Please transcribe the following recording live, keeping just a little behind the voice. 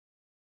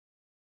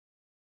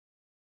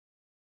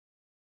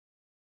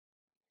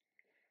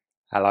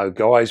Hello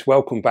guys,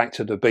 welcome back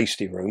to the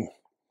Beastie Room.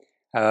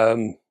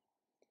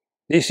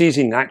 This is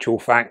in actual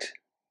fact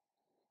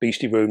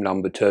Beastie Room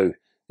number 2.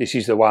 This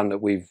is the one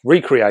that we've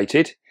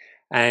recreated,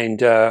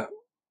 and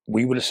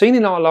we would have seen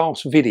in our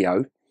last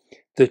video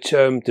that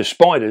the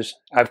spiders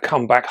have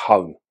come back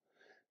home.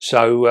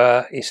 So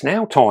it's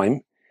now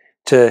time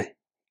to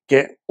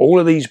get all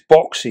of these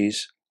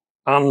boxes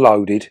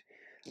unloaded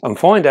and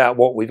find out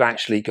what we've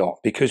actually got,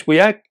 because we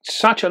had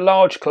such a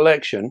large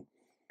collection.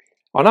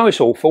 I know it's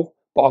awful,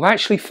 but I've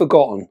actually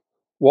forgotten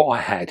what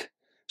I had.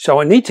 So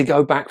I need to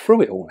go back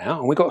through it all now,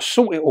 and we've got to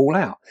sort it all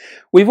out.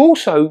 We've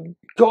also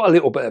got a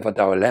little bit of a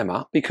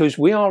dilemma because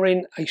we are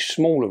in a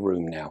smaller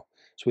room now.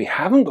 So we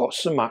haven't got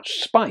so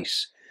much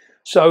space.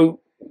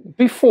 So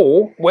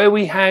before, where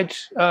we had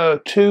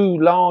 2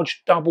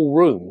 large double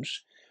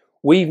rooms,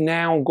 we've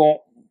now got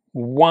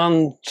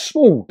 1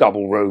 small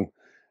double room.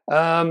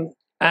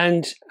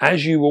 And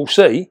as you will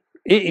see,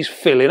 it is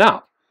filling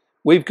up.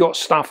 We've got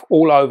stuff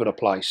all over the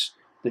place.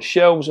 The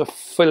shelves are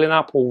filling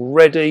up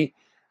already.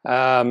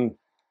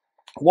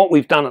 What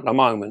we've done at the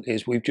moment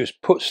is we've just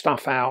put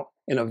stuff out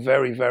in a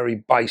very,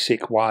 very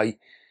basic way.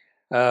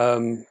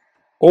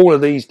 All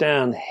of these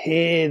down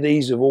here,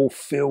 these have all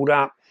filled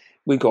up.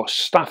 We've got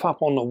stuff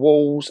up on the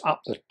walls,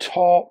 up the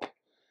top.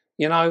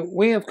 You know,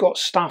 we have got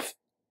stuff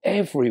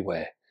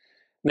everywhere.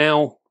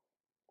 Now,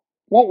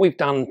 what we've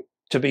done,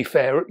 to be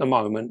fair, at the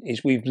moment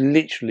is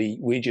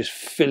we're just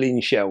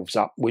filling shelves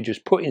up. We're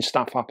just putting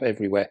stuff up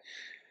everywhere.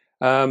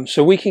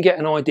 So we can get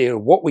an idea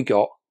of what we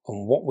got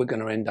and what we're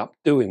going to end up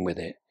doing with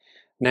it.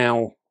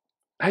 Now,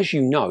 as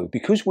you know,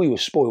 because we were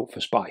spoilt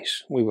for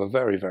space, we were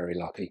very, very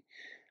lucky.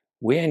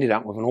 We ended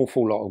up with an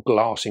awful lot of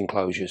glass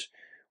enclosures,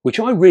 which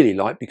I really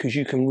like because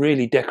you can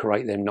really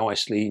decorate them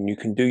nicely and you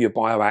can do your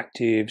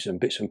bioactives and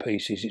bits and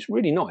pieces. It's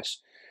really nice.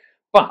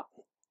 But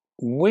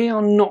we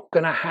are not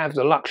going to have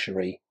the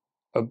luxury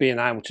of being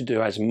able to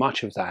do as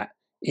much of that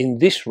in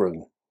this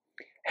room.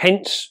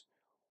 Hence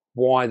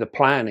why the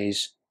plan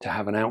is to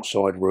have an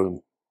outside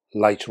room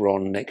later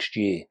on next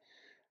year.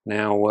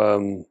 Now,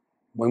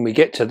 when we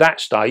get to that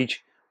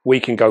stage,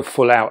 we can go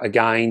full out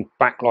again,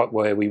 back like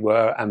where we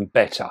were and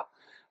better.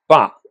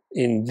 But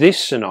in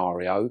this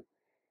scenario,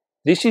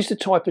 this is the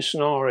type of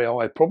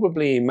scenario I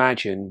probably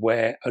imagine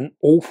where an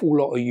awful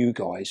lot of you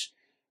guys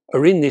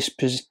are in this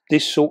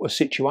sort of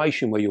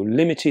situation where you're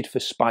limited for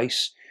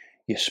space,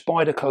 your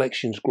spider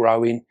collection's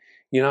growing,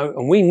 you know,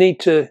 and we need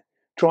to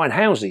try and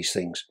house these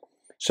things.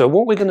 So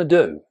what we're going to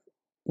do,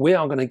 we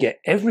are going to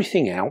get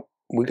everything out.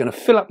 We're going to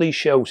fill up these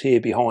shelves here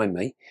behind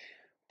me,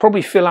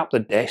 probably fill up the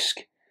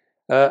desk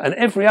and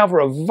every other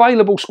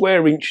available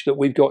square inch that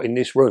we've got in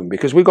this room,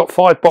 because we've got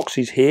 5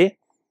 boxes here.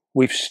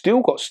 We've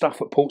still got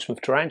stuff at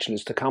Portsmouth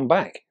Tarantulas to come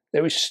back.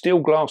 There is still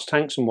glass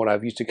tanks and what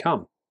have you to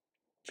come.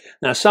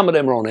 Now, some of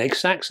them are on egg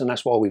sacks, and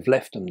that's why we've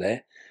left them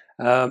there.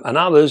 And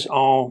others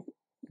are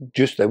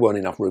just, there weren't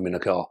enough room in the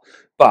car.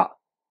 But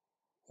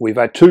we've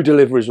had 2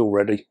 deliveries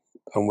already,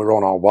 and we're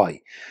on our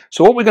way.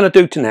 So what we're going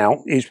to do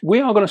now is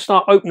we are going to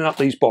start opening up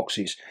these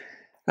boxes.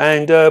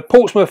 And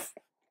Portsmouth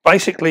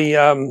basically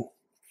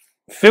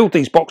filled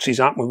these boxes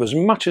up with as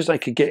much as they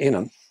could get in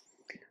them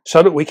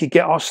so that we could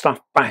get our stuff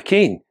back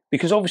in.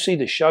 Because obviously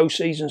the show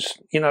season's,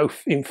 you know,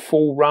 in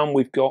full run.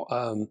 We've got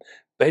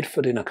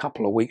Bedford in a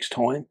couple of weeks'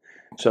 time.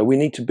 So we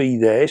need to be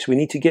there. So we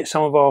need to get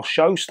some of our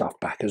show stuff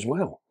back as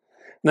well.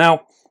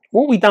 Now,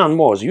 what we done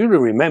was, you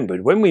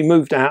remembered, when we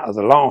moved out of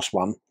the last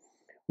one,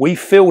 we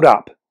filled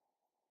up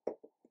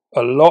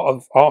a lot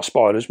of our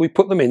spiders. We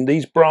put them in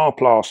these bra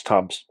plast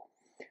tubs.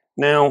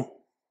 Now,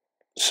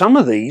 some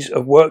of these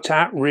have worked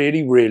out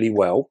really, really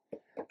well,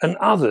 and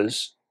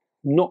others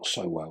not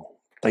so well.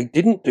 They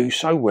didn't do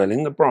so well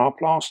in the bra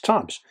plast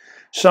tubs.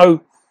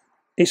 So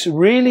it's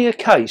really a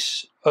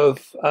case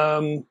of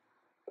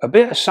a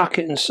bit of suck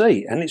it and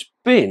see, and it's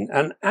been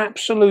an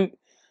absolute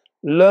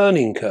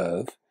learning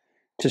curve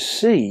to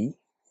see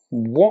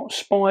what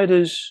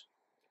spiders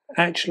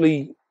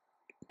actually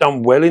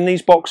done well in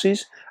these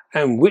boxes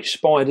and which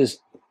spiders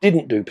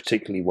didn't do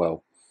particularly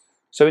well.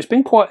 So it's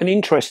been quite an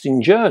interesting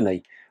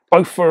journey,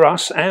 both for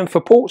us and for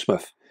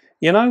Portsmouth.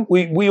 You know,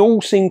 we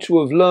all seem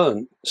to have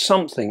learned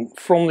something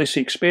from this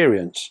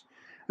experience,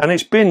 and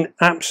it's been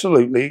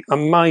absolutely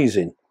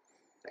amazing.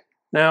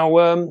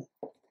 Now,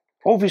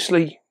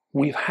 obviously,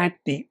 we've had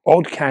the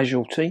odd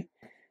casualty,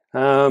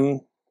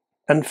 and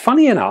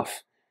funny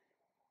enough,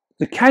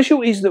 the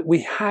casualties that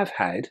we have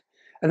had,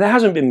 and there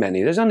hasn't been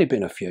many, there's only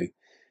been a few,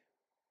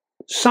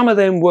 some of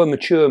them were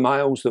mature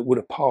males that would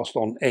have passed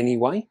on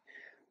anyway,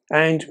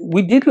 and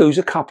we did lose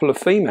a couple of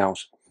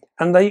females,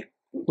 and the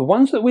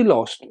ones that we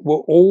lost were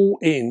all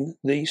in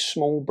these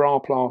small bra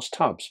plast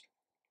tubs.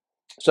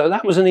 So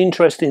that was an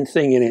interesting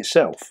thing in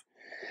itself.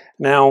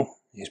 Now,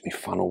 here's my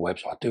funnel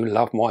webs. I do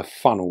love my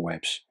funnel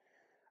webs,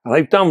 and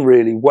they've done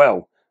really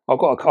well.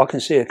 I can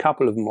see a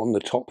couple of them on the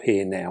top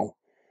here now.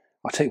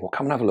 I tell you what,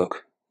 come and have a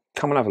look.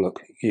 Come and have a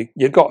look.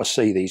 You've got to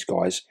see these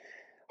guys.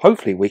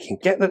 Hopefully we can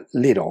get the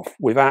lid off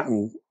without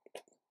them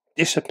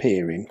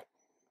disappearing,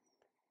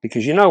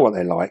 because you know what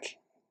they're like.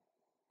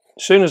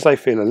 As soon as they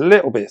feel a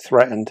little bit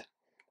threatened,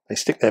 They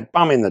stick their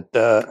bum in the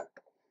dirt.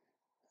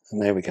 And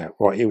there we go.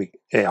 Right,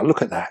 yeah,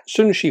 look at that. As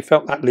soon as she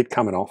felt that lid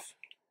coming off,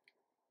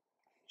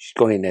 she's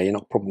gone in there. You're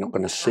probably not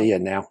going to see her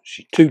now.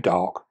 She's too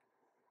dark.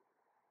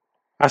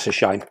 That's a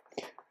shame.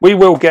 We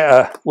will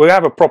we'll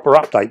have a proper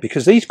update,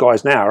 because these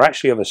guys now are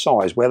actually of a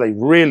size where they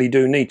really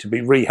do need to be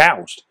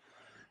rehoused.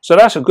 So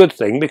that's a good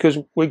thing, because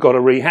we've got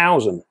to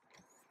rehouse them.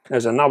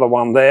 There's another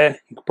one there.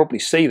 You can probably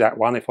see that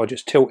one if I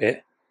just tilt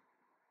it.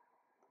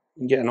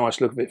 You can get a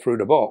nice look of it through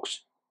the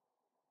box.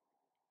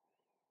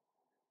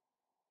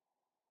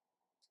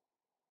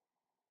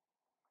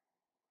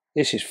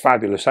 This is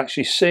fabulous.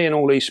 Actually seeing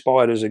all these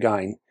spiders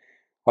again,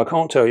 I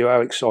can't tell you how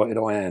excited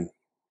I am.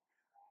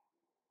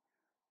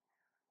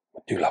 I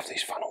do love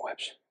these funnel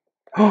webs.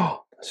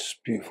 Oh, that's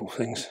beautiful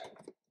things.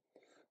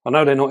 I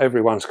know they're not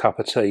everyone's cup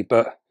of tea,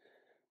 but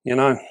you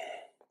know,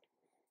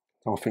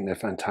 I think they're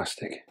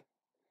fantastic.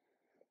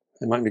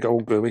 They make me go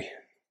all gooey.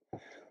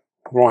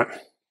 Right,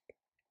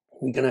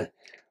 we're going to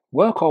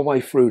work our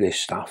way through this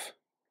stuff,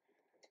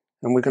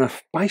 and we're going to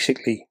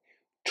basically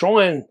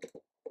try and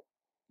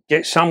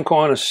get some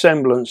kind of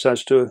semblance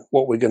as to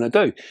what we're going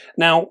to do.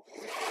 Now,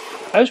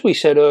 as we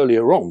said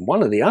earlier on,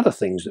 one of the other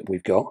things that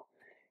we've got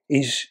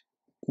is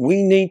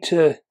we need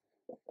to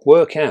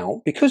work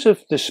out, because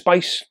of the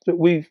space that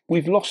we've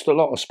lost a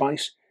lot of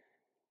space,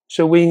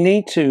 so we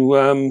need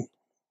to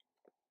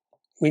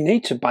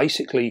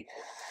basically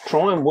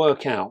try and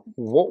work out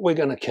what we're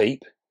going to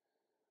keep,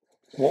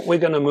 what we're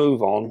going to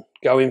move on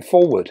going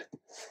forward.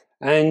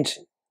 And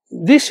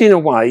this in a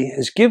way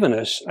has given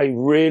us a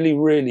really,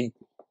 really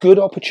good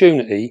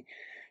opportunity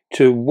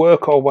to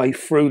work our way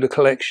through the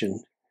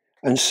collection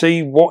and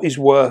see what is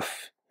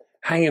worth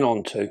hanging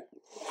on to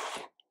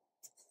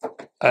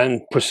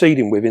and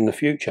proceeding with in the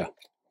future.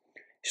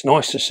 It's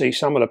nice to see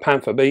some of the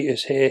panther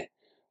beaters here.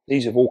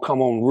 These have all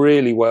come on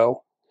really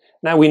well.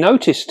 Now, we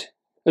noticed,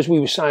 as we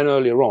were saying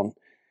earlier on,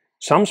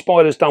 some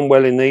spiders done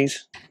well in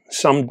these,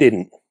 some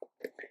didn't.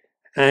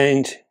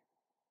 And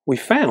we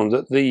found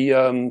that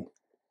the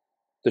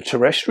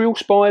terrestrial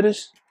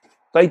spiders,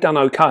 they done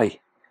okay.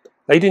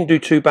 They didn't do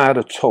too bad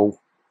at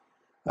all.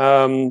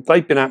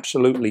 They've been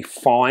absolutely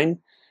fine.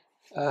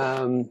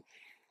 The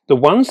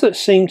ones that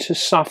seemed to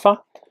suffer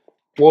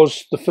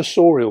was the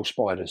fossorial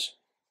spiders.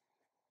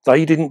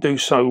 They didn't do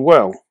so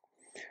well.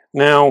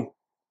 Now,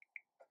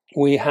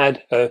 we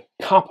had a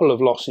couple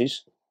of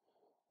losses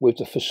with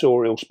the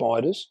fossorial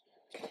spiders,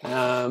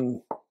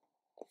 and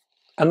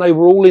they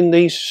were all in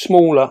these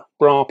smaller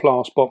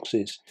Braplast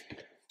boxes.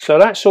 So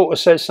that sort of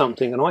says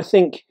something, and I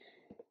think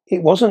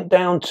it wasn't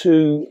down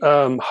to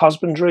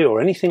husbandry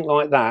or anything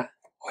like that.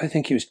 I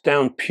think it was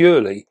down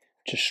purely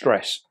to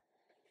stress,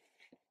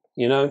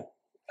 you know.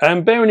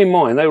 And bearing in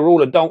mind, they were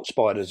all adult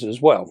spiders as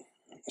well.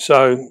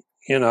 So,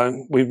 you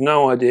know, we've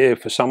no idea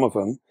for some of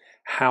them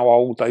how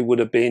old they would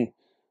have been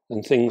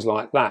and things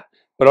like that.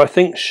 But I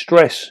think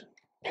stress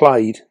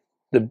played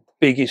the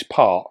biggest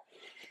part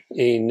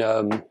in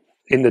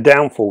the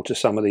downfall to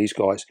some of these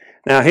guys.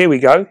 Now, here we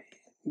go.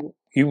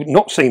 You've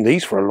not seen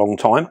these for a long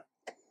time.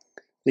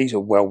 These are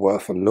well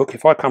worth a look.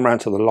 If I come around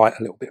to the light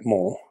a little bit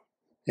more,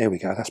 there we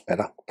go, that's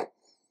better.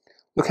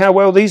 Look how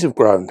well these have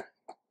grown.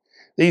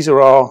 These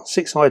are our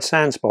six-eyed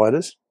sand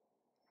spiders,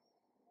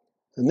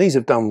 and these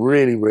have done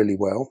really, really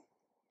well.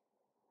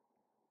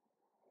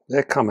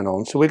 They're coming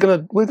on, so we're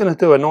gonna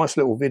do a nice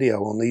little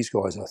video on these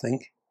guys, I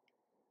think,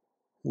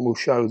 and we'll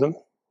show them.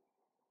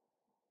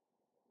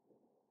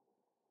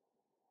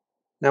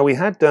 Now, we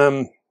had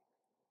a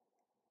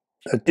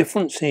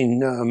difference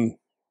in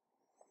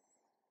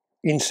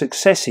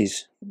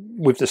successes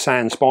with the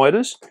sand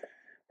spiders.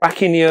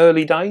 Back in the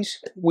early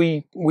days,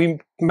 we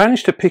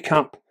managed to pick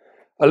up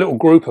a little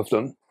group of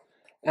them,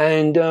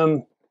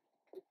 and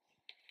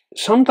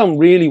some done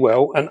really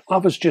well and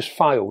others just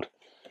failed,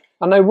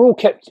 and they were all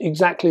kept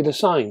exactly the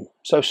same.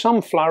 So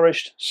some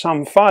flourished,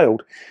 some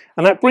failed,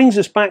 and that brings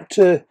us back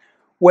to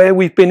where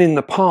we've been in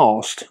the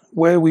past,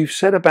 where we've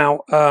said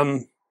about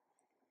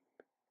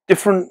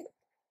different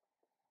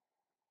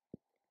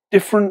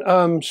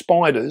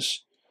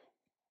spiders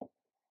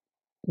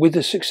with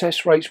the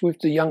success rates with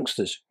the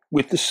youngsters,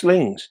 with the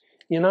slings.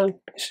 You know,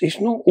 it's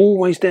not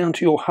always down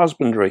to your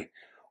husbandry.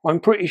 I'm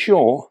pretty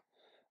sure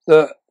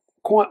that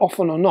quite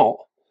often or not,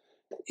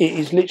 it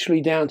is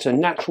literally down to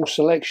natural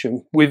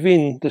selection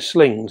within the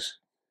slings.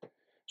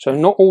 So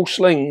not all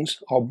slings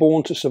are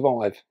born to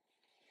survive.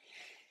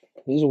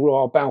 These are all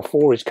our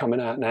Balfouris coming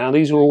out now.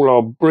 These are all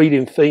our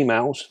breeding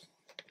females.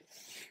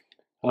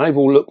 And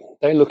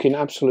they're looking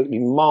absolutely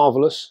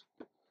marvellous.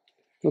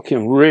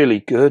 Looking really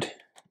good.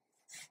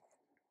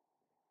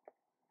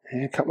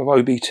 A couple of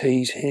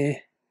OBTs here.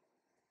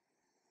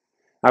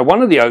 Now,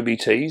 one of the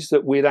OBTs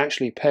that we'd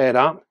actually paired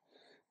up,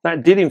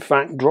 that did in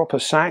fact drop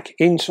a sack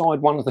inside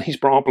one of these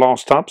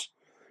Braplast tubs.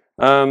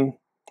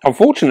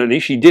 Unfortunately,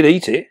 she did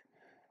eat it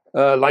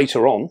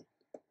later on,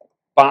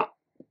 but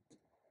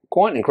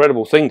quite an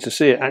incredible thing to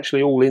see it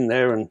actually all in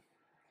there and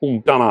all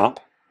done up.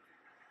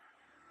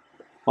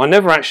 I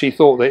never actually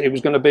thought that it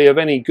was going to be of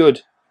any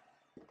good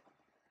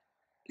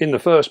in the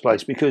first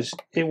place, because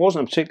it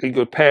wasn't a particularly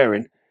good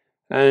pairing.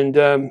 and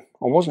I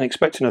wasn't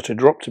expecting her to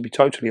drop, to be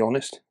totally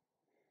honest.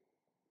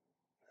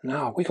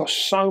 No, we got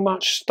so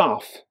much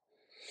stuff.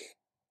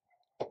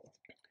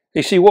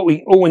 You see,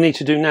 all we need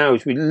to do now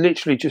is we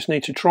literally just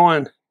need to try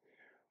and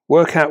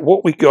work out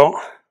what we got.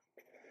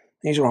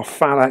 These are our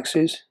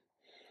phalanxes.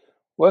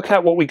 Work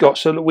out what we got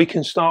so that we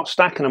can start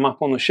stacking them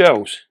up on the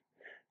shelves,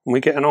 and we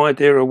get an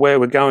idea of where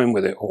we're going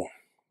with it all.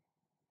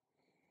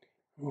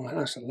 Right,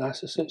 that's the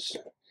lassets.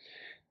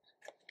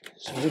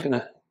 So we're going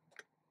to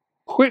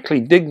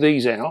quickly dig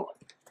these out.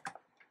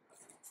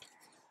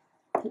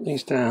 Put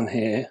these down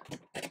here.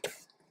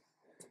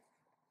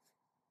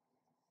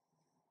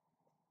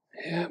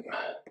 Yep.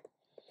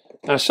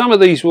 Now some of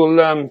these we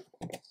will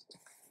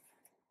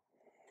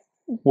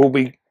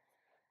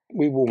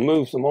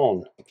move them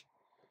on.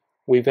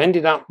 We've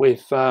ended up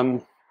with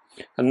a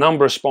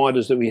number of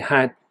spiders that we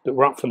had that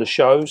were up for the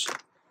shows,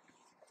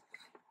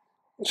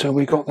 so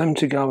we got them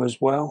to go as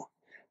well.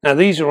 Now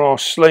these are our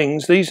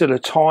slings. These are the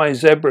Thai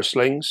zebra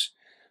slings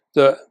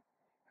that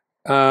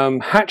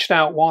hatched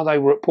out while they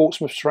were at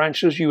Portsmouth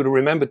Tarantulas. You would have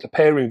remembered the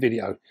pairing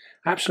video.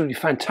 Absolutely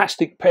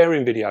fantastic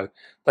pairing video.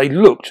 They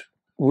looked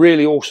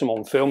really awesome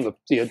on film,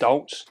 the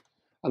adults,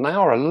 and they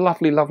are a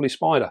lovely, lovely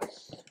spider.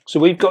 So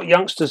we've got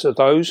youngsters of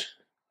those.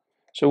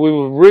 So we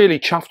were really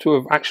chuffed to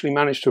have actually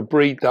managed to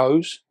breed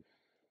those.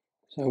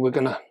 So we're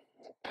going to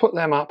put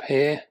them up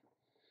here.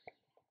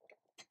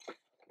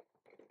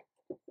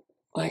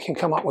 They can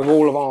come up with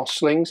all of our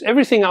slings.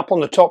 Everything up on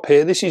the top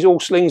here, this is all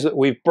slings that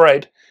we've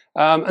bred,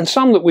 and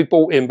some that we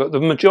bought in, but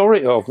the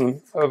majority of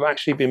them have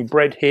actually been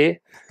bred here.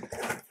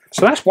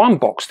 So that's one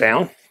box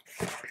down.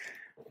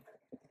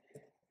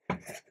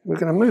 We're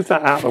going to move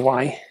that out of the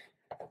way.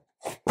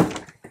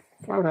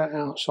 Throw that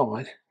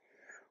outside.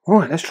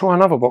 Right, let's try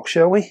another box,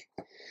 shall we?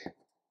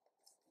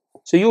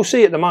 So you'll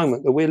see at the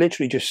moment that we're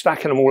literally just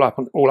stacking them all up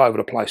and all over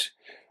the place.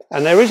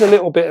 And there is a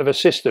little bit of a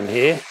system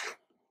here.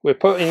 We're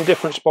putting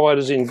different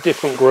spiders in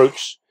different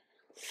groups.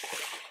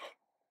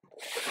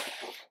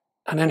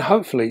 And then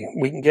hopefully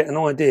we can get an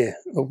idea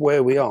of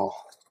where we are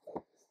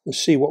and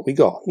see what we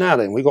got. Now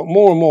then, we've got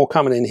more and more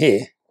coming in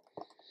here.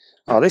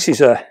 Oh, this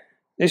is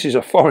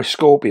a forest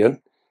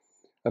scorpion,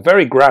 a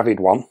very gravid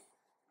one.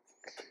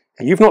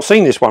 And you've not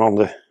seen this one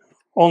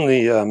on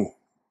the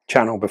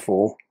channel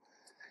before.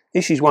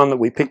 This is one that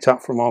we picked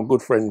up from our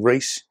good friend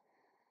Reese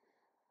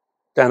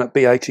down at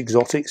BH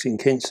Exotics in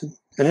Kingston.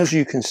 And as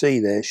you can see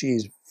there, she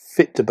is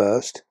fit to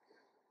burst.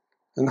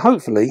 And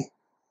hopefully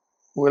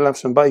we'll have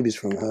some babies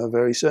from her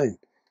very soon.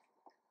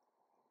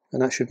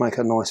 And that should make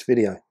a nice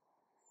video.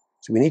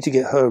 So we need to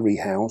get her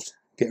rehoused,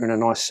 get her in a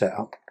nice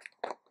setup.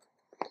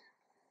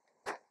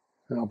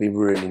 That'll be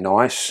really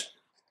nice.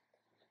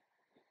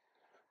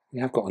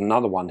 We have got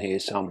another one here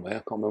somewhere. I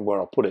can't remember where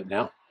I put it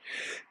now.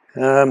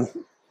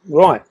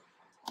 Right.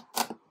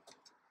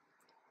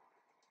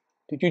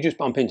 Did you just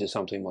bump into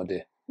something, my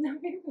dear? No,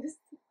 it was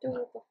the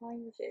door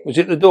behind you. Was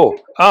it the door?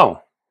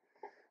 Oh.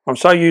 I'm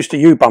so used to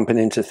you bumping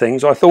into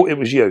things, I thought it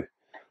was you.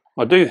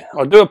 I do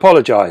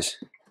apologise.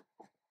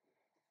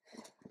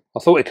 I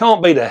thought it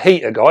can't be the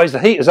heater, guys. The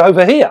heater's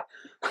over here.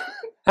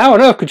 How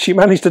on earth could she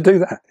manage to do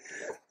that?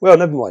 Well,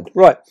 never mind.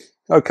 Right.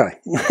 Okay.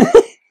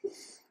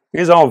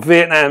 Here's our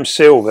Vietnam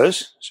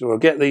silvers. So we'll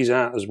get these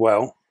out as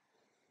well.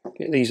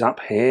 Get these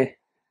up here.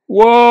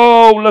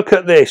 Whoa, look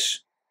at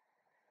this.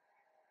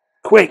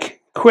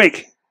 Quick,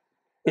 quick.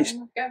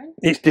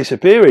 It's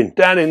disappearing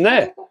down in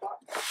there.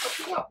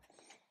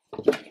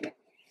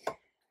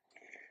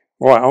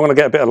 Right, I'm going to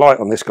get a bit of light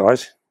on this,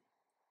 guys.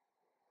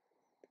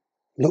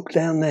 Look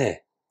down there.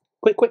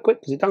 Quick, quick,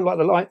 quick, because it don't like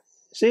the light.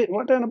 See it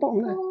right down the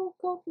bottom there? Oh,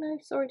 God, no.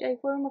 Sorry, Dave.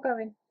 Where am I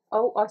going?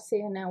 Oh, I see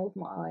her now with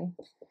my eye.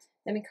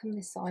 Let me come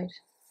this side.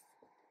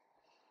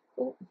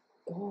 Oh,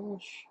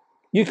 gosh.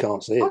 You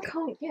can't see it. I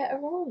can't get her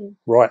on.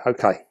 Right,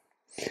 okay.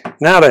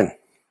 Now then.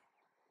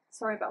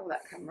 Sorry about all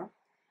that camera.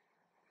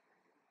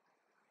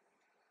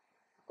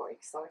 I got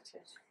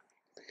excited.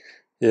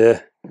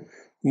 Yeah.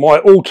 My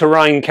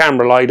all-terrain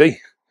camera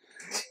lady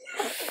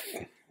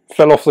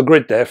fell off the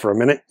grid there for a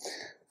minute.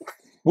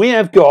 We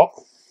have got,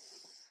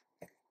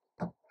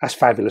 that's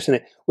fabulous, isn't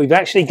it? We've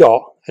actually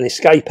got an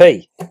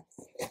escapee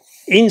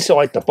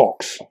inside the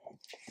box.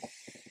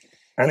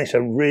 And it's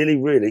a really,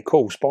 really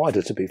cool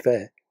spider, to be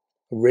fair.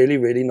 A really,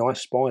 really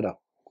nice spider.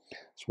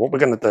 So what we're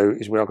going to do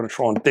is we are going to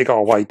try and dig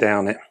our way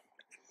down it.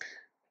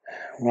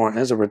 Right,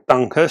 there's a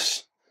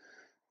Redunculus.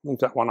 Move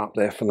that one up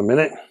there for the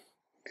minute.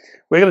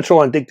 We're going to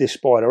try and dig this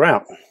spider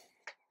out.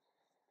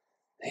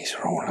 These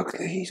are all, look,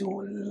 these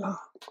all,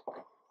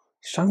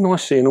 it's so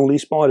nice seeing all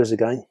these spiders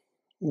again.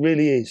 It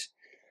really is.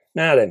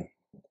 Now then.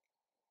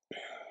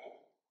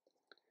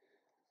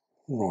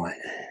 Right.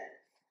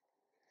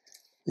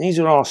 These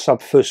are our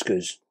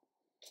subfuscas.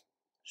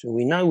 So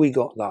we know we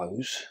got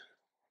those.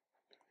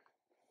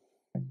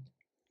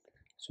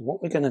 So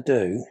what we're going to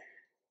do,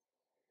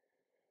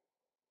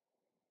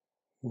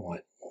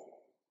 right,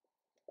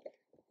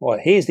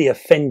 here's the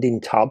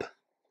offending tub.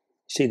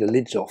 See, the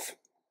lid's off.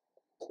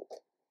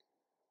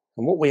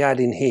 And what we had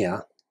in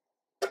here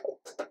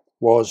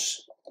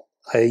was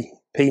a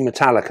P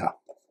Metallica.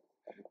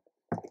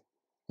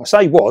 I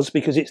say was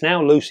because it's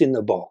now loose in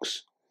the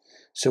box.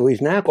 So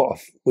we've now got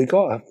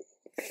a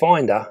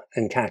finder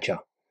and catcher.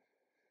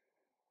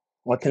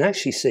 I can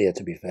actually see her,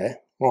 to be fair.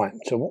 Right,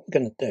 so what we're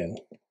going to do,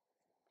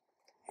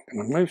 I'm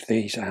going to move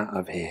these out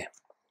of here.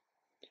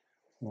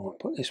 Right,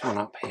 put this one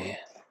up here.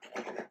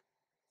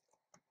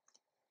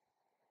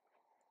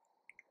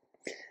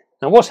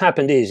 Now what's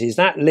happened is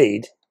that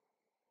lid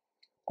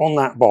on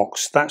that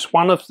box, that's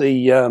one of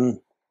the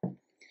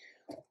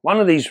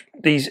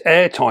these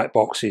airtight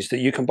boxes that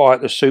you can buy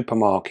at the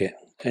supermarket,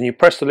 and you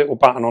press the little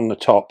button on the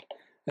top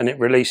and it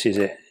releases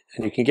it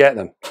and you can get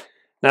them.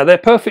 Now they're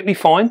perfectly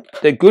fine,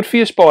 they're good for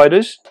your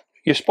spiders.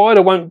 Your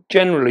spider won't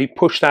generally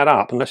push that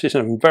up unless it's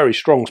a very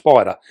strong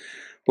spider.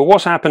 But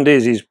what's happened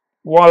is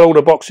while all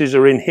the boxes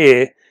are in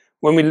here,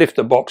 when we lift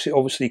the box it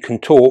obviously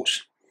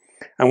contorts,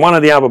 and one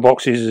of the other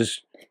boxes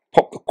has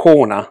popped the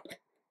corner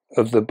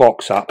of the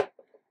box up,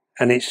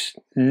 and it's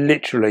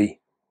literally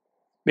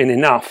been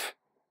enough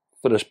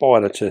for the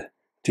spider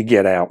to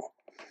get out.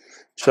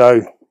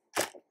 So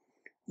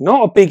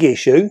not a big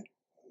issue,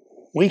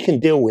 we can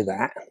deal with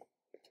that.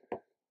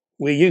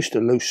 We're used to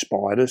loose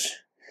spiders.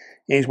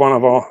 Here's one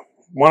of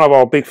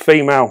our big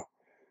female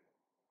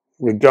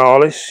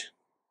regalis.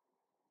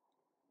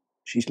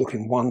 She's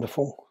looking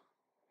wonderful.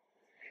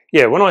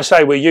 Yeah, when I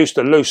say we're used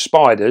to loose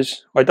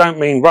spiders, I don't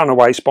mean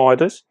runaway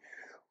spiders.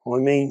 I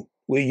mean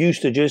we're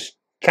used to just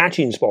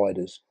catching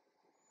spiders.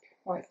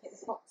 Right, get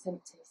the box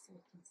empty so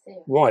we can see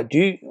it.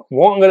 Right,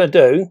 what I'm going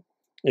to do,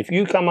 if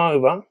you come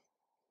over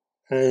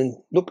and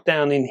look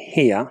down in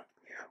here,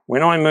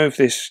 when I move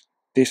this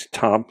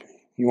tub,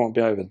 you won't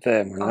be over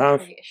there, my love.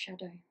 I'll create a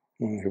shadow.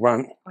 You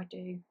won't. I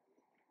do.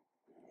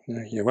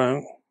 No, you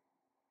won't.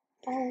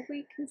 Oh,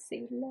 we can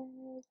see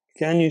legs.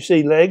 Can you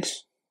see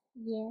legs?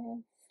 Yeah.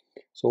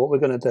 So what we're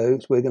going to do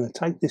is we're going to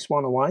take this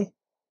one away.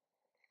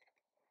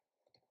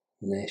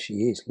 And there she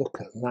is. Look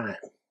at that.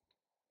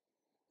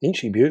 Isn't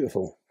she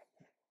beautiful?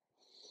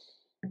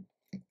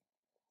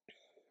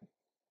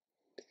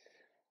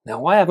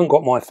 Now I haven't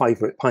got my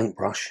favourite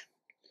paintbrush.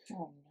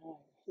 Oh no.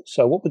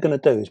 So what we're going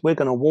to do is we're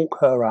going to walk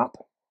her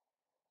up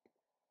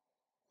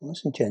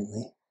nice and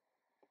gently.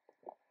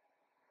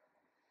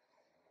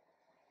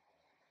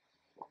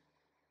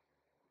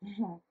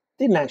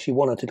 Didn't actually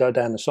want her to go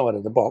down the side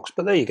of the box,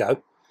 but there you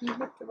go. You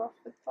lift her off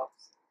the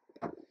box.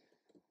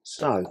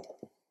 So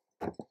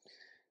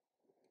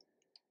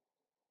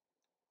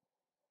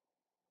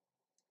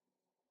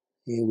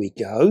here we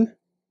go.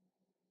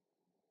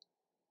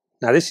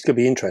 Now this is going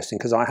to be interesting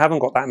because I haven't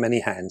got that many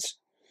hands.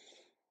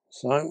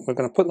 So we're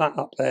going to put that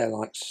up there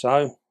like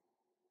so.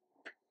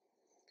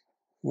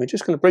 We're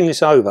just going to bring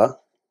this over.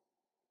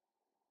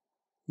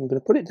 I'm going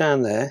to put it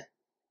down there.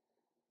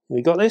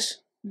 We got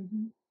this?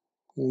 Mm-hmm.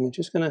 And we're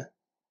just going to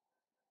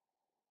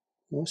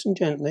nice and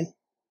gently.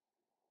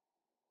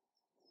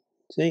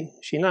 See,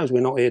 she knows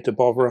we're not here to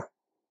bother her.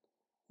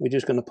 We're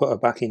just going to put her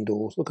back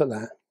indoors. Look at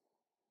that.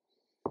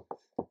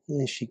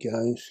 There she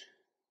goes.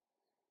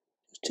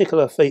 Just tickle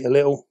her feet a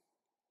little.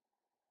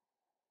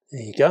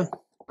 There you go.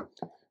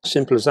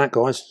 Simple as that,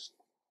 guys.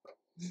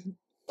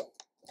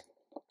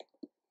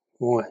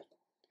 Right.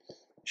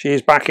 She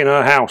is back in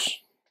her house.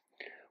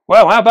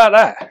 Well, how about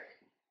that?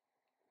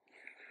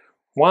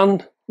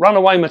 One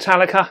runaway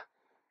Metallica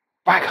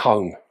back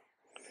home.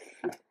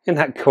 Isn't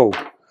that cool?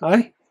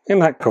 Eh? Isn't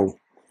that cool?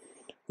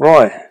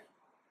 Right.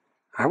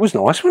 That was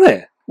nice, wasn't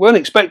it? Weren't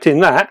expecting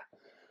that.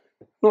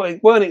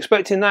 Weren't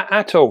expecting that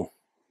at all.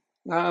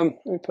 Let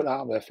me put that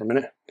up there for a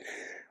minute.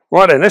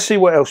 Right then, let's see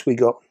what else we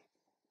got.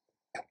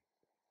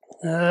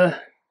 We're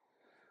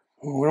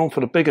on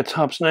for the bigger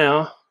tubs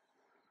now.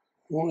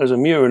 Oh, there's a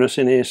Murinus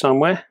in here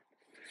somewhere.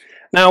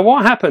 Now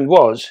what happened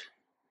was,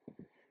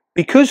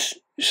 because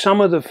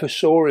some of the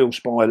fossorial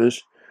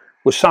spiders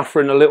were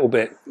suffering a little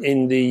bit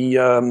in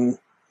the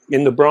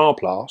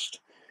Braplast,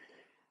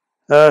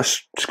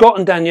 Scott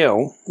and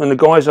Danielle and the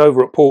guys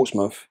over at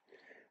Portsmouth,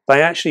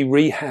 they actually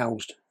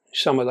rehoused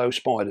some of those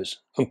spiders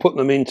and put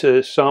them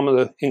into some of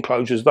the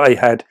enclosures they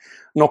had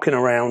knocking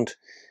around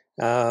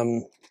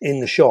in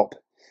the shop.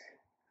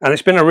 And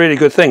it's been a really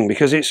good thing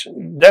because it's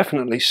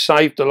definitely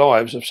saved the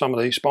lives of some of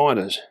these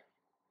spiders.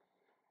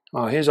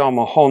 Oh, here's our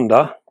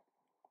Honda.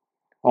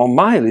 Our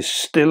male is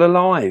still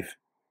alive.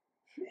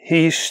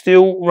 He's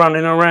still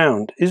running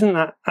around. Isn't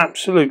that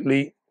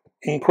absolutely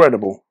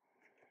incredible?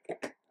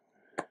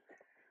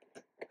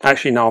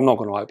 Actually, no, I'm not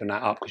going to open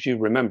that up because you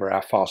remember how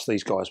fast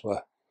these guys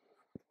were.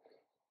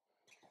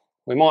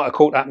 We might have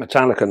caught that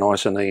Metallica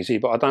nice and easy,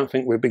 but I don't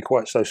think we'd be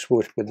quite so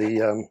swift with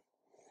the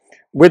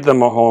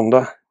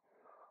Honda.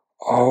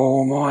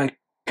 Oh my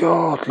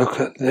God, look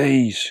at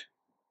these.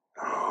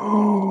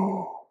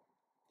 Oh.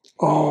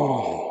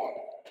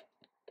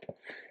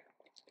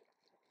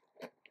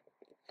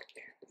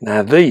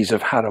 Now these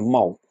have had a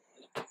molt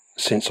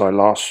since I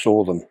last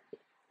saw them.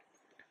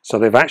 So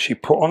they've actually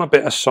put on a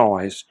bit of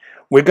size.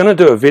 We're going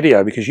to do a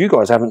video because you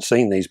guys haven't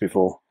seen these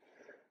before.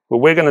 But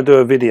we're going to do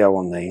a video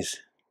on these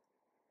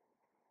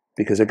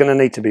because they're going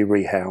to need to be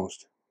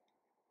rehoused.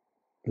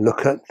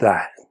 Look at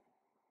that.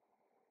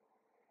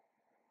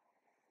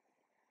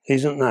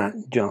 Isn't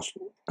that just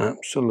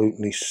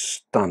absolutely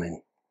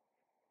stunning?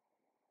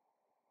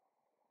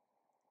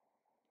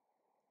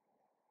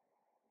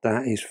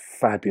 That is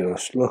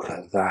fabulous. Look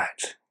at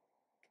that.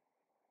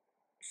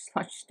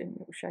 I just did a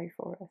little show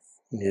for us.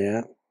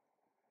 Yeah.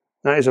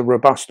 That is a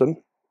robustum.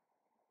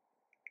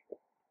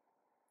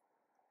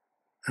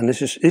 And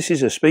this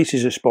is a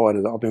species of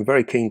spider that I've been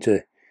very keen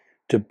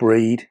to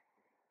breed.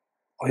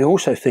 I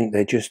also think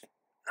they're just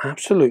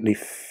absolutely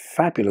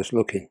fabulous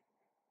looking.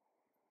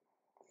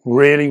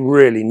 Really,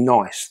 really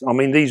nice. I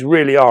mean, these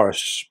really are a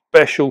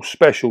special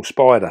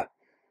spider.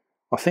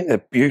 I think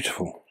they're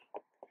beautiful.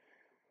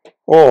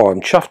 Oh,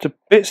 I'm chuffed to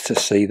bits to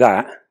see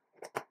that.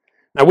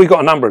 Now, we got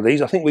a number of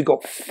these. I think we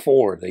got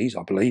 4 of these,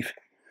 I believe.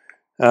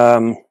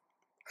 And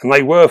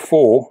they were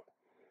for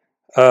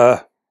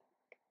a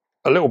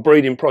little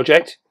breeding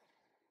project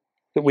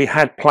that we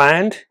had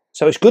planned.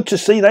 So it's good to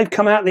see they've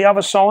come out the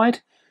other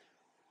side.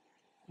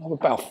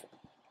 About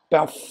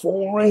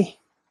 40.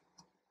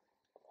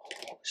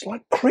 It's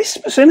like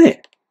Christmas, isn't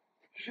it?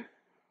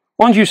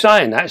 Mind you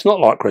saying that, it's not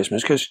like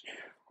Christmas, because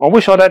I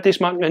wish I'd had this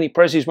many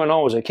prezzies when I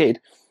was a kid.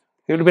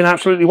 It would have been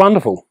absolutely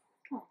wonderful.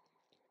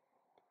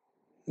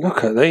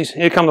 Look at these.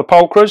 Here come the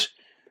pulchras.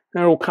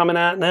 They're all coming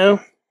out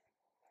now.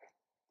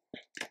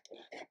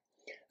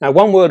 Now,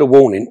 one word of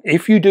warning.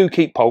 If you do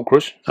keep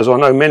pulchras, as I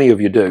know many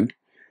of you do,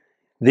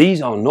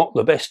 these are not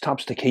the best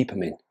tubs to keep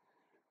them in.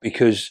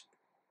 Because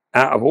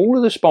out of all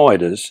of the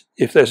spiders,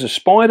 if there's a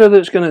spider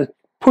that's going to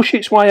push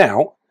its way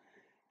out,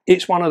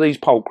 it's one of these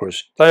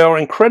pulchras. They are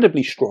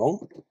incredibly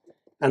strong,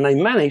 and they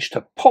manage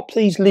to pop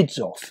these lids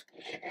off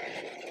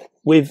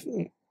with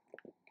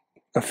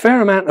a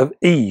fair amount of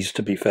ease,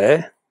 to be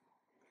fair.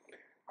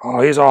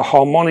 Oh, here's our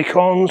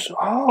harmonicons.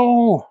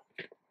 Oh,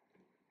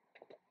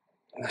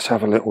 let's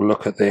have a little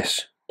look at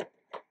this.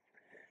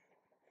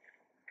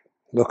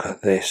 Look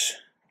at this.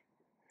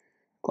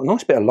 Got a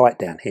nice bit of light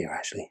down here,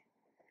 actually.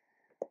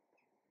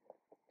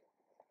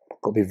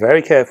 Got to be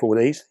very careful with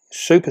these.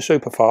 Super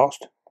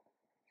fast.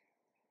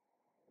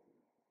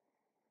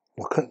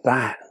 Look at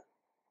that.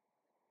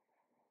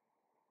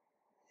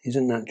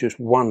 Isn't that just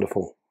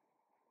wonderful?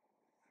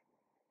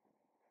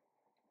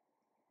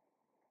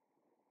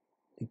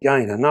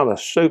 Again, another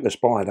super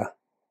spider.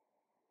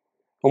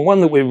 And one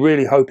that we're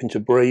really hoping to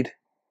breed.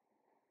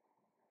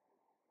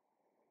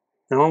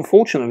 Now,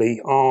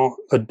 unfortunately, our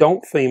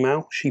adult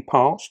female, she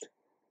passed.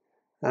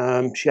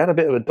 She had a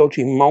bit of a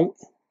dodgy molt.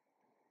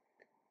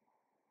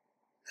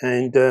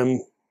 And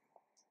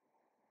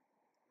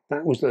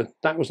that was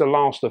the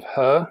last of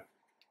her.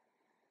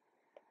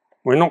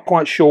 We're not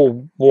quite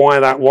sure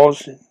why that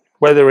was,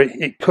 whether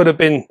it could have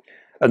been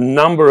a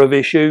number of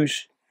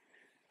issues.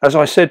 As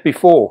I said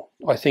before,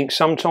 I think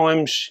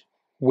sometimes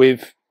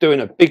with doing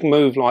a big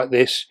move like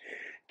this,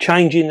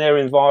 changing their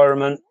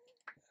environment,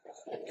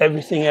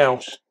 everything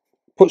else,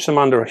 puts them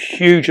under a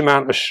huge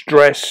amount of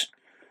stress.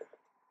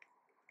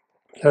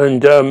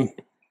 And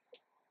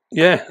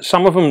yeah,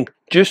 some of them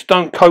just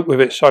don't cope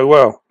with it so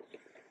well.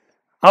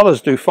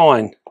 Others do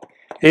fine.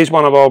 Here's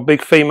one of our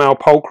big female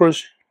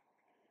pulchras.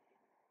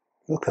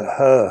 Look at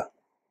her.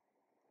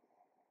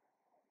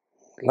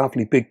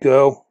 Lovely big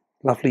girl.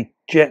 Lovely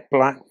jet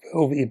black,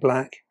 velvety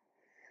black.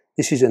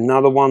 This is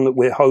another one that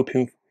we're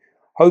hoping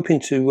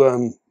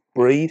to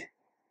breed.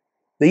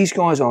 These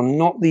guys are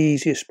not the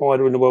easiest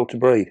spider in the world to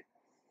breed,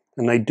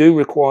 and they do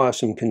require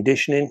some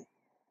conditioning.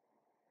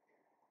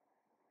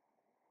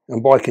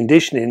 And by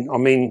conditioning, I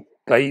mean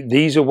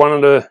these are one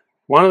of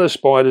the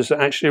spiders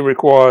that actually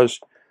requires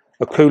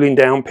a cooling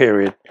down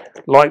period,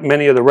 like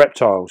many of the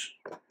reptiles.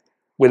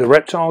 With the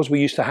reptiles,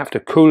 we used to have to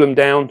cool them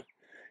down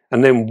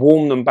and then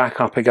warm them back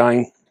up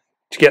again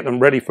to get them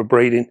ready for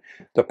breeding.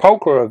 The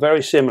pulchra are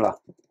very similar.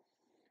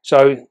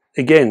 So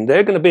again,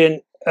 they're going to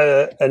be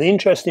an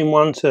interesting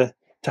one to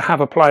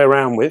have a play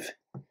around with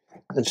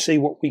and see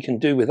what we can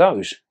do with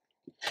those.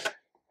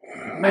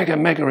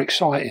 Mega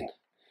exciting.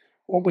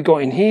 What we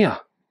got in here?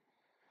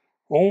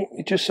 Oh,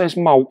 it just says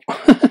molt.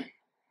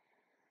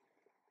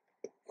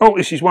 Oh,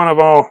 this is one of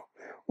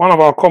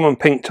our common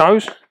pink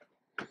toes.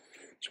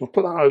 So we'll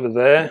put that over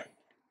there.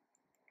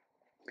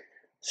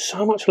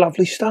 So much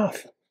lovely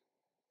stuff.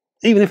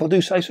 Even if I do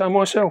say so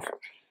myself.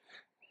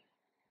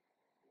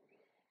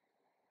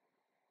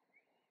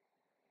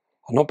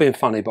 I'm not being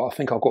funny, but I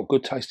think I've got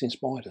good taste in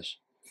spiders.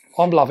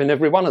 I'm loving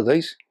every one of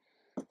these.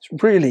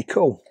 It's really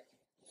cool.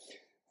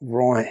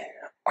 Right.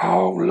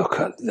 Oh, look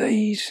at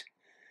these.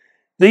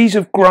 These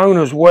have grown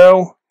as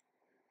well.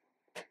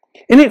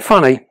 Isn't it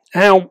funny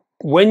how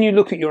when you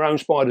look at your own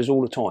spiders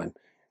all the time,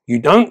 you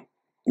don't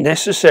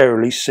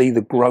necessarily see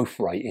the growth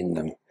rate in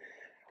them.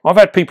 I've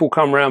had people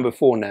come around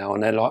before now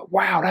and they're like,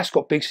 wow, that's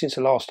got big since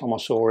the last time I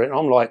saw it. And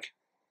I'm like,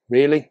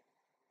 really?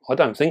 I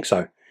don't think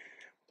so.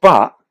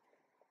 But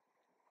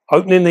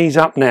opening these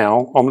up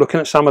now, I'm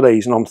looking at some of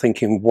these and I'm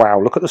thinking, wow,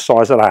 look at the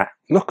size of that.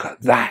 Look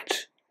at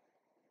that.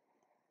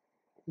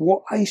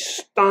 What a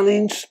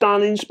stunning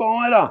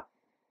spider.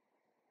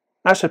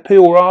 That's a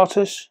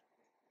Peoratus.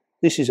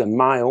 This is a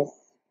male,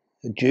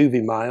 a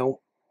juvie male.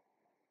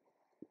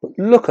 But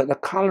look at the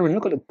colouring,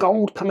 look at the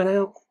gold coming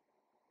out.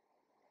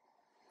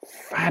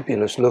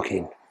 Fabulous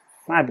looking,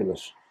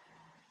 fabulous.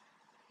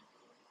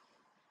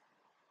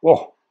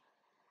 Whoa,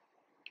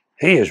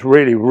 he has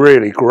really,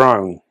 really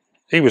grown.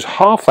 He was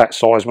half that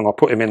size when I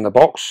put him in the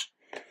box.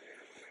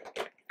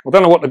 I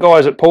don't know what the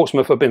guys at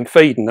Portsmouth have been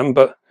feeding them,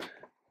 but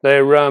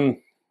they're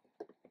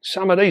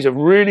some of these have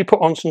really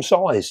put on some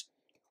size.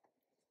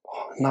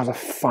 Oh, another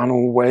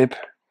funnel web.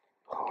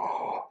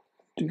 Oh,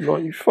 do you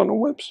like these funnel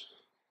webs?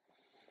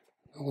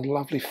 Another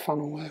lovely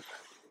funnel web.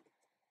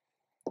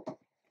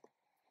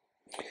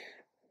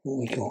 What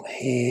we got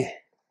here?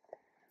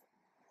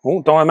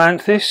 Oh,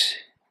 Diamanthus.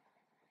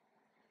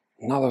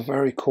 Another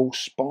very cool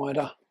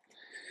spider.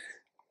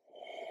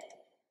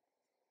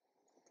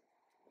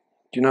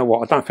 Do you know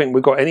what? I don't think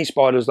we've got any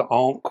spiders that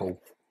aren't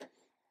cool. I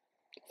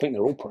think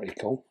they're all pretty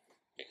cool.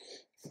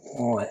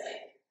 Right.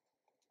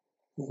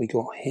 What we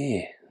got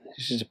here?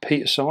 This is a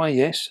Peter's eye,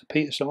 yes, a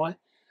Peter's eye.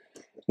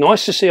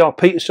 Nice to see our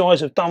Peter's eyes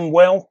have done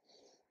well.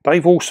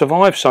 They've all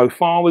survived so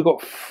far. We've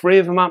got 3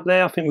 of them up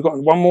there. I think we've got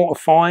 1 more to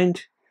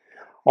find.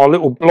 Our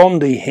little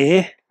blondie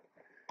here.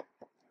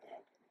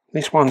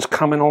 This one's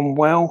coming on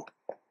well.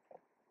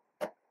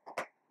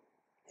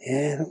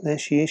 Yeah, look, there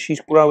she is.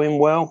 She's growing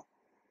well.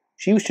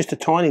 She was just a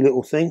tiny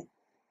little thing.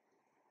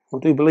 I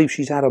do believe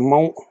she's had a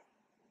molt.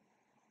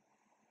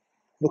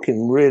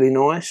 Looking really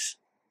nice.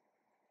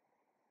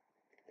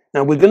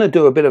 Now we're going to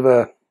do a bit of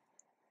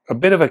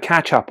a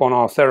catch up on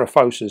our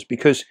Theraphosas,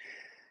 because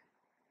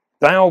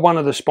they are one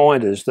of the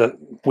spiders that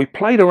we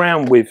played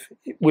around with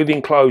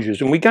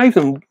enclosures, and we gave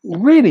them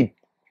really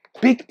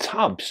big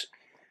tubs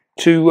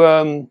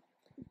to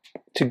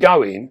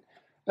go in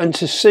and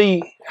to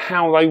see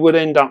how they would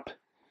end up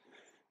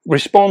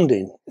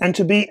responding. And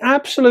to be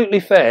absolutely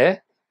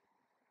fair,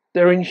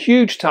 they're in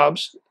huge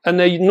tubs and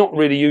they're not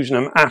really using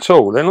them at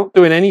all. They're not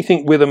doing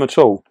anything with them at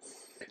all.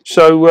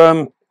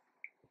 So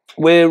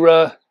we're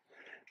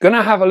going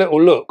to have a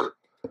little look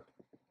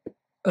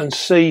and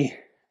see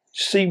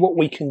what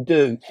we can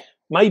do.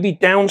 Maybe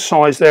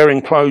downsize their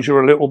enclosure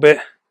a little bit.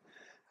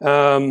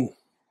 I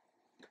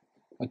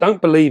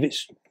don't believe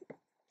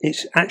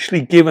it's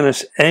actually given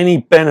us any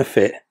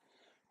benefit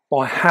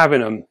by having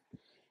them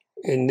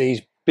in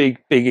these big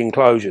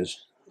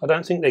enclosures. I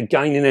don't think they're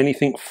gaining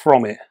anything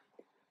from it.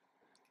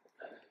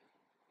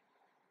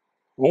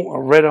 Oh,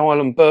 a red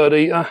island bird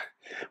eater.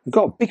 We've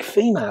got a big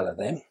female of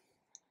them.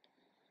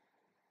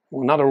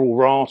 Oh, another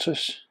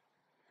auratus.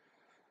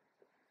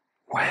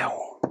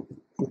 Wow,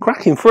 we're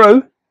cracking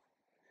through.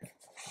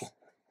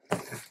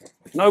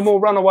 No more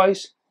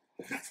runaways.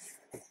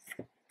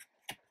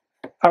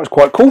 That was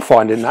quite cool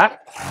finding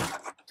that.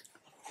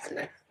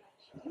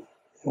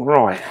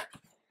 Right.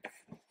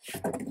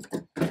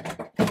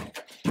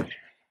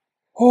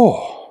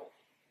 Oh,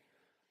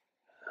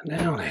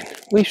 now then,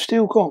 we've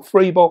still got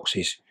 3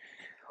 boxes.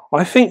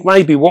 I think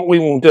maybe what we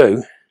will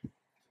do,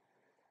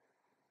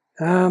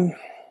 how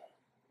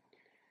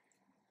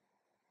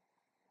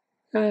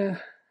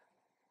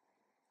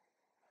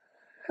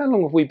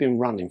long have we been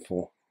running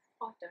for?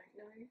 I don't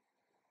know.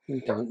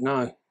 We don't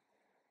know.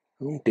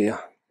 Oh dear.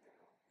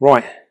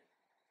 Right.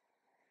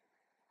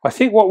 I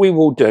think what we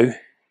will do,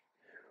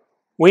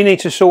 we need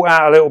to sort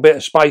out a little bit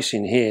of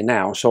spacing here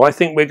now. So I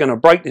think we're going to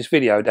break this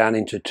video down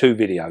into 2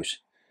 videos,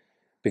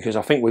 because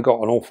I think we've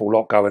got an awful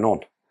lot going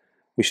on.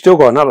 We've still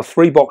got another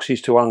 3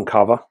 boxes to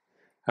uncover,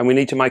 and we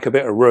need to make a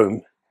bit of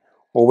room,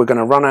 or we're going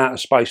to run out of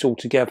space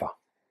altogether.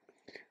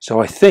 So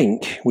I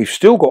think we've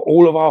still got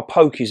all of our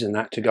pokies and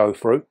that to go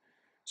through.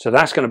 So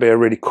that's going to be a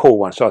really cool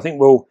one. So I think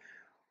we'll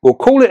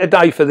call it a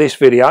day for this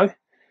video.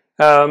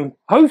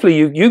 Hopefully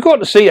you got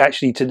to see,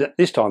 actually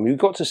this time you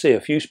got to see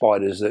a few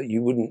spiders that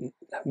you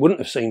wouldn't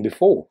have seen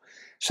before.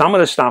 Some of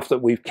the stuff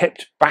that we've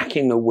kept back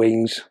in the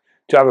wings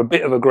to have a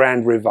bit of a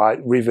grand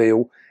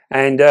reveal,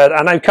 and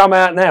they've come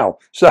out now.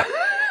 So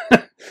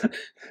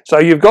so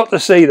you've got to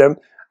see them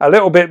a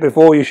little bit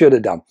before you should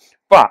have done.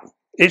 But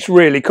it's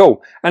really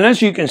cool. And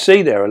as you can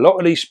see there, a lot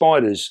of these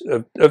spiders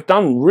have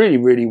done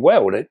really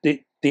well.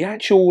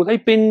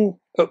 They've been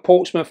at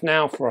Portsmouth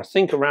now for, I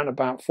think, around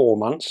about 4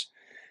 months.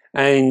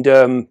 And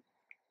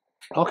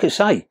like I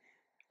say,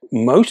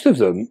 most of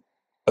them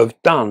have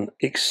done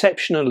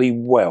exceptionally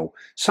well.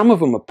 Some of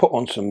them have put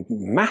on some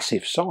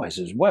massive size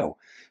as well.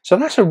 So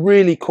that's a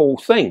really cool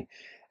thing.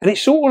 And it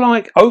sort of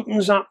like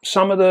opens up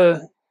some of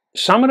the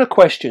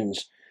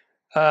questions,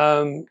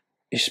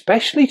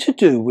 especially to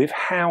do with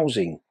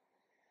housing.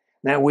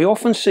 Now we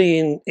often see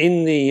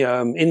in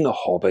the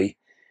hobby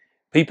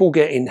people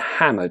getting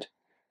hammered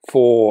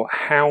for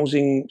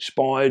housing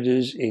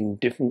spiders in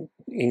different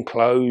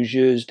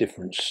enclosures,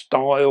 different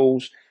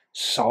styles,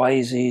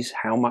 sizes,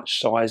 how much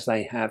size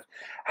they have,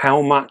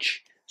 how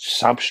much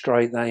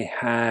substrate they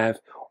have,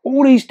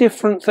 all these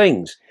different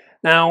things.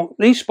 Now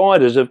these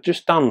spiders have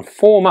just done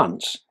 4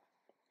 months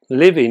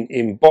living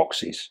in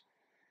boxes,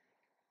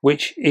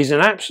 which is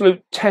an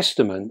absolute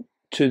testament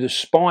to the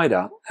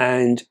spider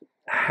and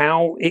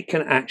how it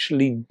can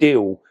actually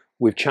deal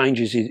with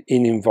changes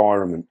in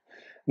environment.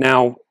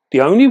 Now,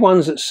 the only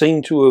ones that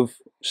seem to have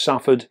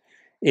suffered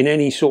in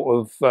any sort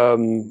of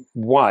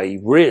way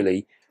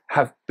really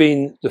have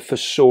been the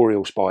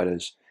fossorial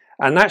spiders,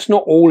 and that's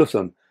not all of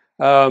them.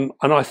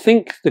 And I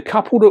think the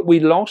couple that we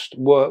lost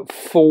were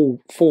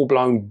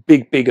full-blown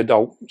big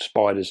adult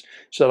spiders,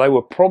 so they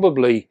were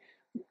probably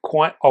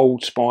quite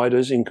old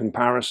spiders in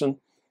comparison,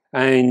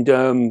 and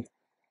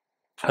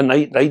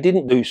they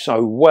didn't do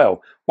so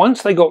well.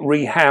 Once they got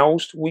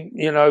rehoused,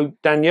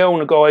 Danielle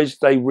and the guys,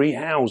 they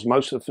rehoused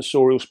most of the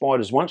fossorial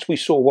spiders. Once we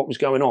saw what was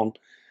going on,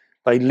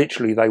 they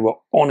were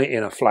on it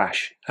in a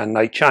flash, and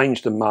they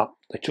changed them up.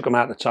 They took them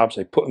out of the tubs,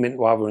 they put them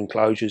into other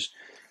enclosures.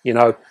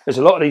 There's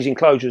a lot of these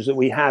enclosures that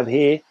we have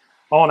here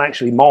aren't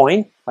actually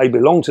mine. They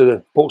belong to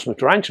the Portsmouth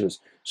tarantulas.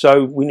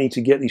 So we need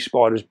to get these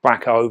spiders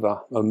back over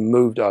and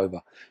moved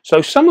over.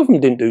 So some of them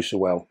didn't do so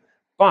well,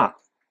 but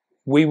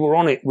we were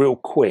on it real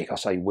quick. I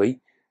say we,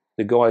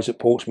 the guys at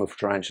Portsmouth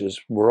tarantulas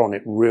were on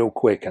it real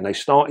quick, and they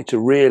started to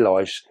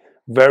realise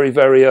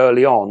very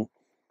early on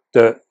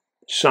that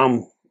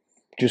some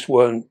just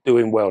weren't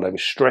doing well. They were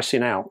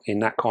stressing out in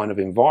that kind of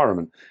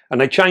environment,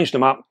 and they changed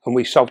them up, and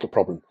we solved the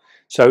problem.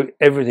 So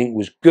everything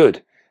was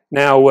good.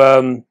 Now,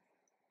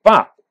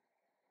 but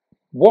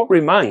what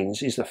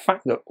remains is the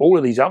fact that all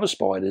of these other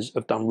spiders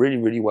have done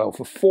really well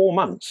for 4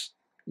 months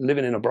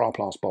living in a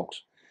Braplast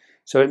box.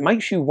 So it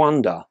makes you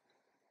wonder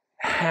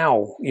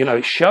how,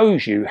 it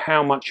shows you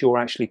how much you're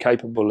actually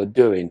capable of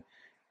doing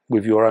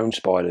with your own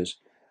spiders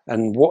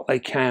and what they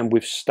can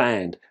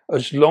withstand,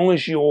 as long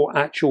as your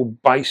actual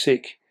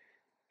basic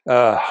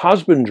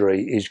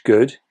husbandry is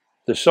good.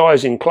 The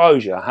size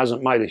enclosure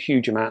hasn't made a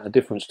huge amount of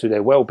difference to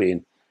their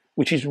well-being,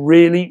 which is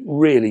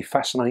really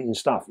fascinating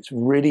stuff. It's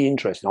really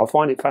interesting. I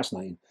find it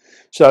fascinating.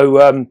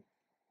 So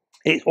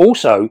it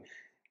also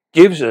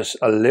gives us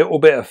a little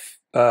bit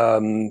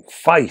of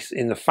faith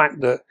in the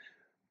fact that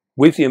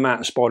with the amount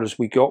of spiders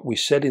we got, we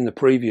said in the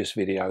previous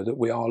video that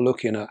we are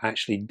looking at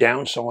actually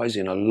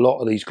downsizing a lot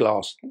of these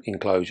glass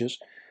enclosures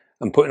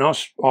and putting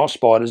our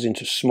spiders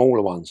into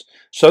smaller ones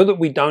so that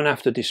we don't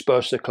have to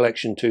disperse the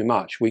collection too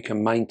much. We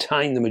can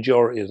maintain the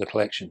majority of the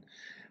collection,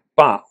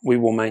 but we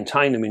will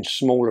maintain them in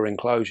smaller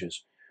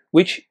enclosures,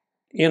 which,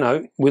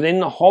 within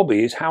the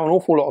hobby is how an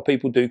awful lot of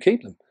people do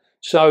keep them.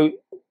 So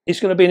it's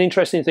going to be an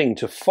interesting thing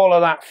to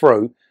follow that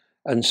through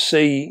and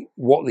see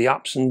what the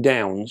ups and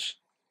downs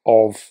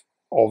of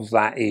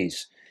that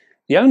is.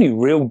 The only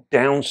real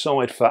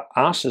downside for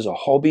us as a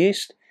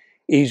hobbyist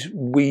is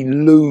we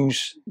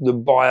lose the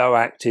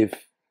bioactive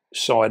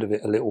side of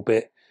it a little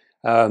bit,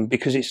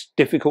 because it's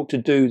difficult to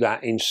do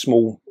that in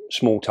small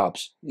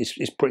tubs.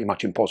 It's pretty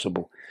much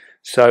impossible.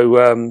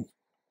 So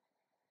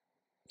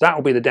that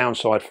will be the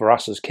downside for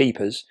us as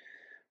keepers,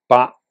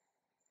 but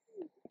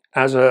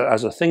as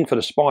a thing for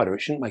the spider,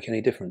 it shouldn't make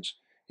any difference.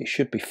 It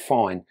should be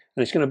fine,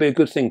 and it's going to be a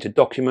good thing to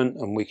document,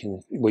 and we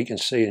can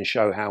see and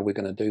show how we're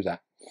going to do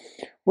that.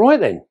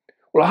 Right then,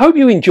 well, I hope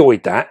you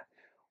enjoyed that.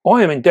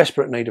 I am in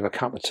desperate need of a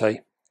cup of tea.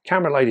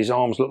 Camera lady's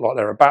arms look like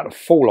they're about to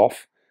fall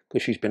off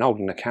because she's been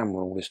holding the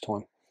camera all this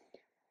time.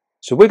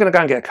 So we're going to go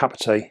and get a cup of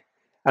tea,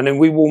 and then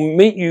we will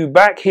meet you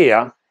back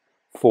here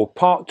for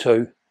part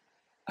 2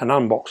 and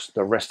unbox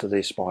the rest of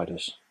these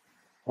spiders.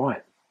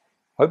 Right,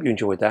 hope you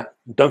enjoyed that.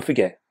 Don't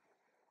forget,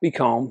 be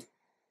calm,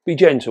 be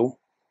gentle,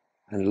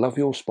 and love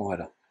your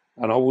spider.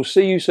 And I will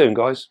see you soon,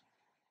 guys.